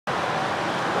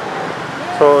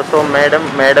तो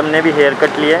मैडम ने भी हेयर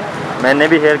कट लिया है, मैंने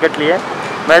भी हेयर कट लिया है।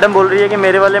 मैडम बोल रही है कि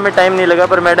मेरे वाले में टाइम नहीं लगा,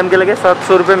 पर मैडम के लगे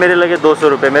 700 रुपये, मेरे लगे 200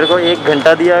 रुपये। मेरे को 1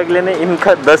 घंटा दिया अगले ने,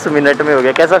 इनका 10 मिनट में हो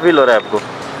गया। कैसा फील हो रहा है आपको?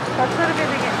 700 रुपये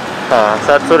देके? हाँ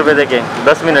 700 रुपये देके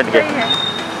 10 मिनट के।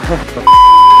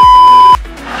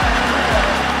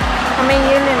 हमें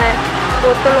ये लेना है,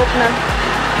 बोतल ओपनर।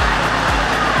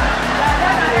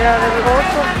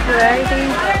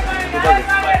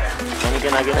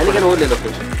 हेनिकन वो ले लो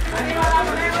कुछ।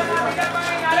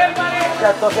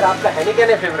 अच्छा तो फिर आपका हेनिकन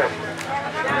है फेवरेट?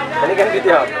 हेनिकन पीते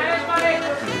हो आप?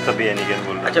 सभी हेनिकन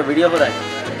बोल रहे हैं। अच्छा वीडियो हो रहा है?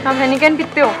 आप हेनिकन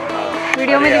पीते हो?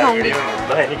 वीडियो में दिखाऊंगी,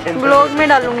 ब्लॉग में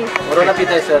डालूंगी। कोरोना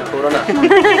पीता है सर, कोरोना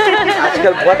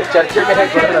आजकल बहुत चर्चे में है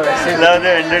कोरोना। वैसे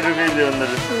 100 रुपीज दे अंदर।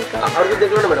 और भी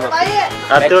देख लो ना मैडम,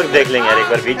 आते वक्त देख लेंगे यार, एक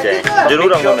बार बीत जाए।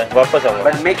 जरूर आऊँगा मैं, वापस आऊँगा।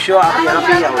 बट मेक श्योर आप यहाँ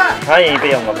पे ही आओ। हाँ यहीं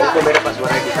पे आऊँगा। तो मेरे पास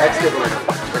वैरायटी साइड्स देखो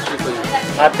मैडम।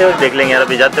 आते वक्त देख लेंगे यार,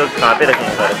 अभी जाते वक्त कहाँ पे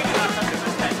रखेंगे सारे।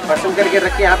 पसंद करके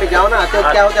रख के यहाँ पे जाओ ना, आते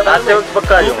वक्त क्या होता है, आते वक्त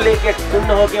पक्का लेके सुन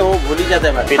हो के वो भूल ही जाता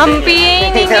है बात। हम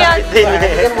पिए नहीं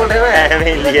बोल रहे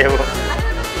हैं लिए वो।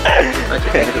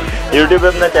 यूट्यूब पे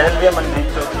अपना चैनल भी है मनरीत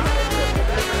चौधरी।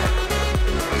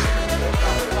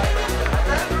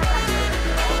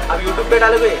 अब यूट्यूब पे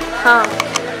डालोगे? हाँ।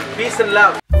 Piece and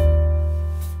love.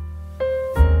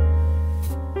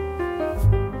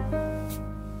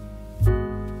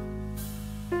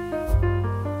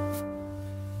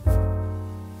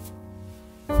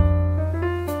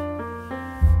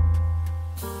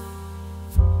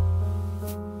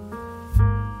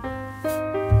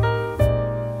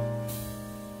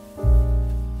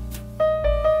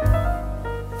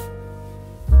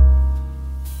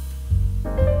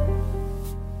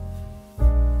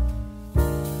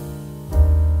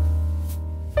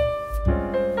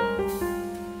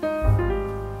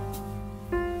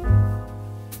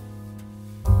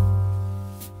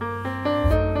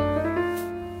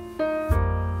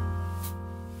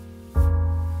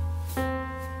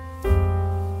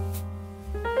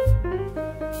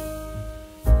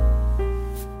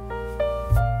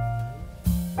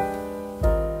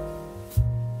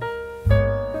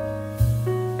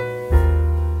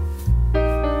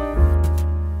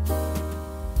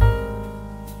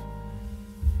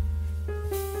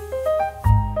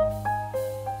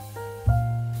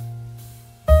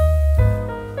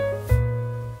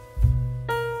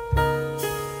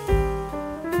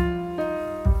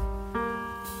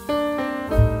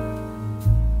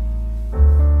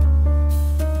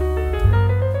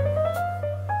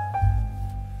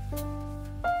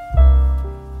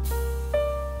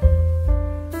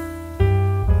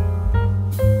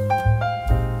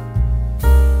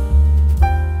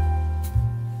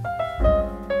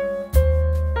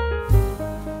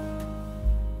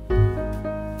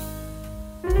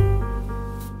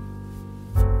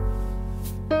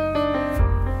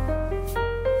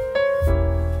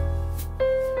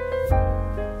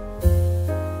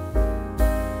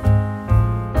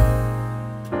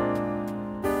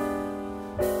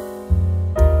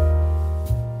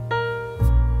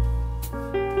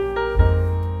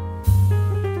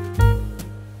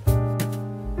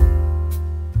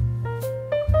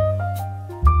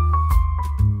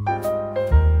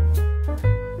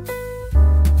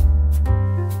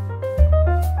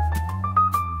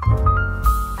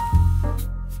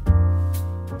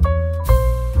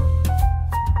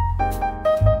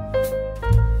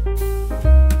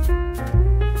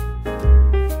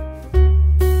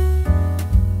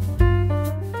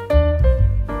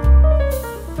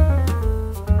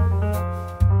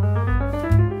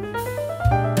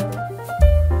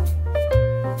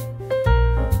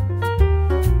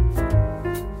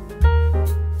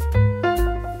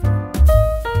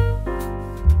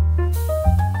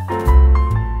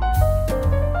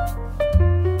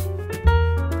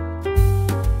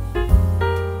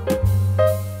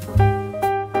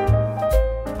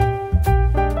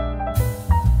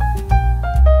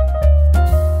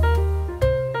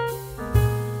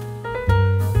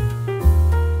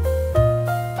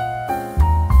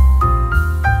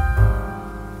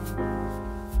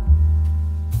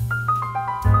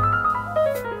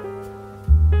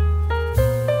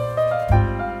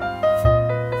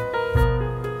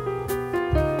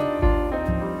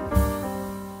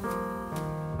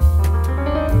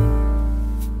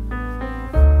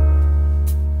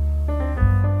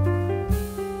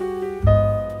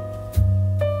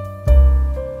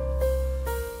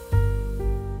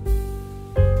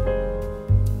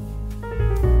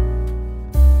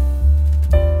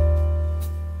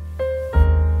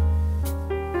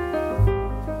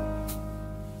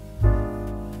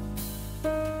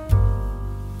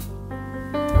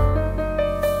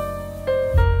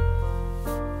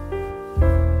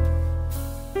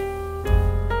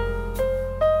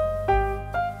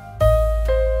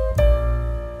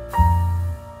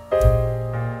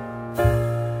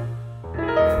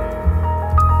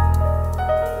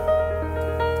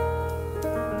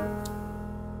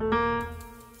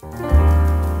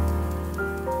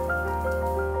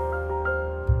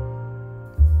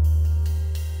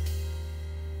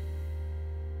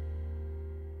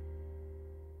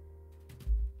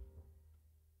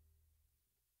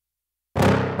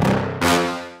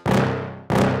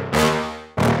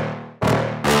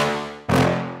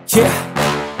 Yeah.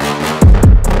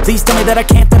 Please tell me that I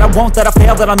can't, that I won't, that I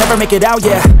fail, that I'll never make it out,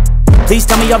 yeah. Please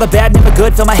tell me all the bad, never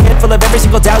good, fill my head full of every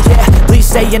single doubt, yeah. Please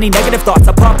say any negative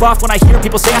thoughts, I pop off when I hear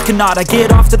people say I cannot. I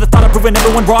get off to the thought of proving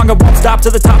everyone wrong, I won't stop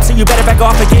to the top, so you better back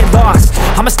off and get lost.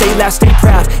 I'ma stay loud, stay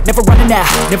proud, never running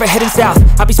out, never heading south.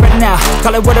 I'll be spreading out,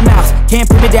 call it word of mouth, can't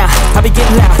put me down, I'll be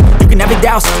getting loud. You can have it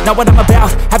douse, not what I'm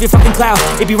about, have your fucking clout.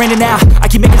 It be raining now,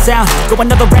 I keep making sound, go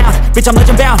another round, bitch I'm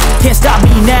legend bound, can't stop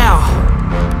me now.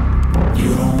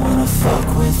 You don't wanna fuck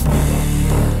with me,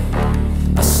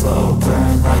 a slow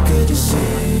burn like a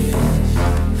disease.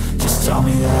 Just tell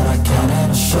me that I can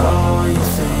and I'll show you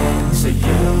things that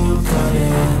you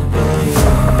couldn't believe.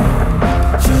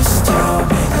 Just tell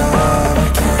me that I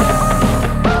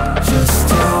can. Just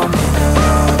tell me that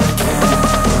I can.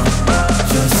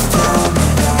 Just tell me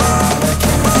that I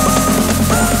can.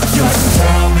 Just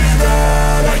tell me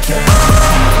that I can.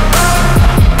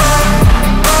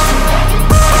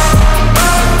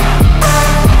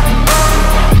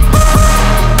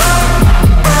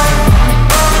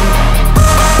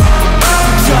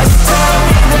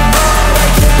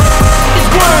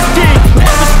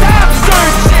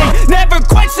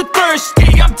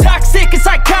 I'm toxic and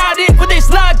psychotic, but there's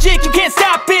logic, you can't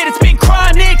stop it. It's been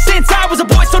chronic since I was a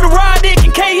boy, so neurotic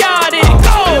and chaotic.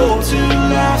 Built to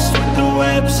last with the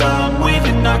webs I'm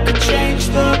weaving. I could change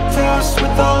the past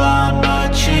with all I'm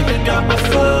achieving. Got my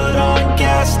foot on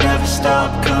gas, never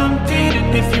stop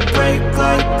competing. If you break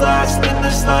like glass, then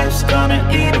this life's gonna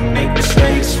eat 'em. Make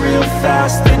mistakes real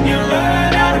fast, then you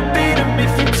learn how to beat 'em.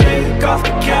 If you take off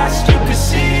the cast, you can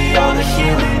see all the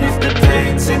healing. If the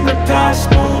pain's in the past,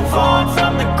 move on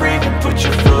from the grave and put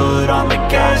your foot on the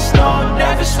gas. No,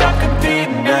 never stop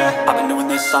competing, yeah. I've been doing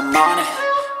this, I'm on it.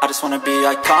 I just wanna be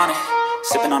iconic.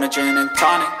 Sipping on a gin and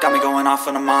tonic, got me going off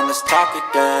when I'm on this topic,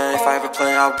 yeah. If I ever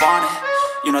play, I want it.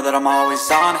 You know that I'm always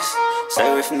honest. Stay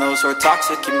away from those who are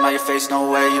toxic. Keep them out your face, no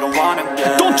way, you don't want them,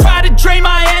 yeah. Don't try to drain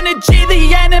my energy.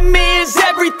 The enemy is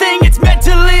everything. It's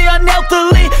mentally,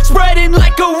 unhealthily, spreading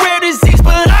like a rare disease.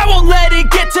 But I won't let it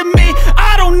get to me.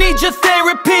 I don't need your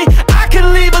therapy. I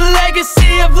can leave a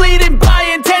legacy of leading by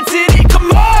intensity.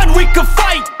 Come on, we can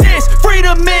fight this.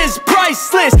 Freedom is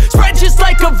priceless. Spread just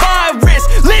like a virus.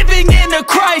 Living in a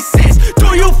crisis.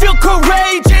 Do you feel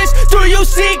courageous? Do you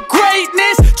seek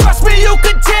greatness? Trust me, you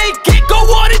can take it. Go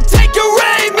on and take your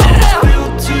aim, yeah.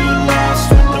 Built to last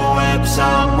with the webs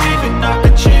I'm weaving. I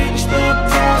could change the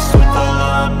past with all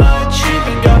I'm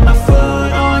achieving. Got my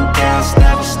foot on gas,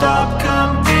 never stop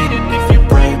competing. If you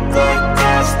break like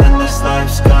glass, then this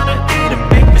life's gonna eat 'em.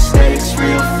 Make mistakes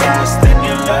real fast, then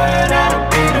you learn how to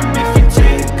beat 'em. If you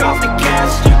take off the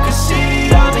cast, you can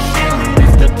see all the healing.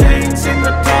 If the pain's in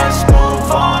the past, move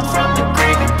on from the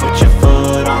grave and put your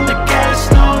foot on the gas.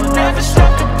 No, never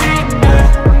stop competing, yeah.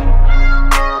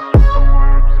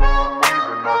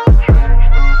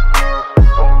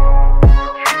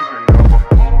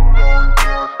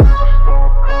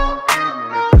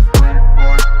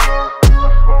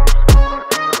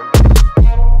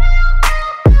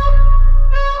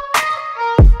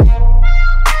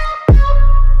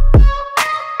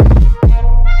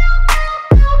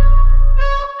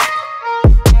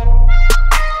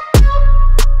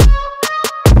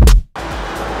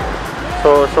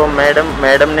 तो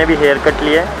madam ने भी hair cut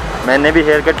लिया है, मैंने भी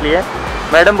hair cut लिया है।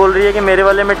 Madam बोल रही है कि मेरे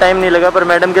वाले में टाइम नहीं लगा, पर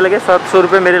मैडम के लगे 700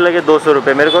 रुपये, मेरे लगे 200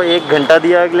 रुपये। मेरे को 1 घंटा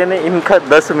दिया अगले ने, इनका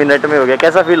 10 मिनट में हो गया।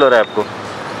 कैसा फील हो रहा है आपको?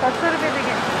 700 रुपये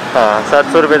देके? हाँ,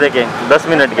 700 रुपये देके 10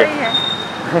 मिनट के।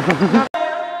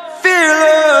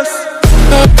 Fearless.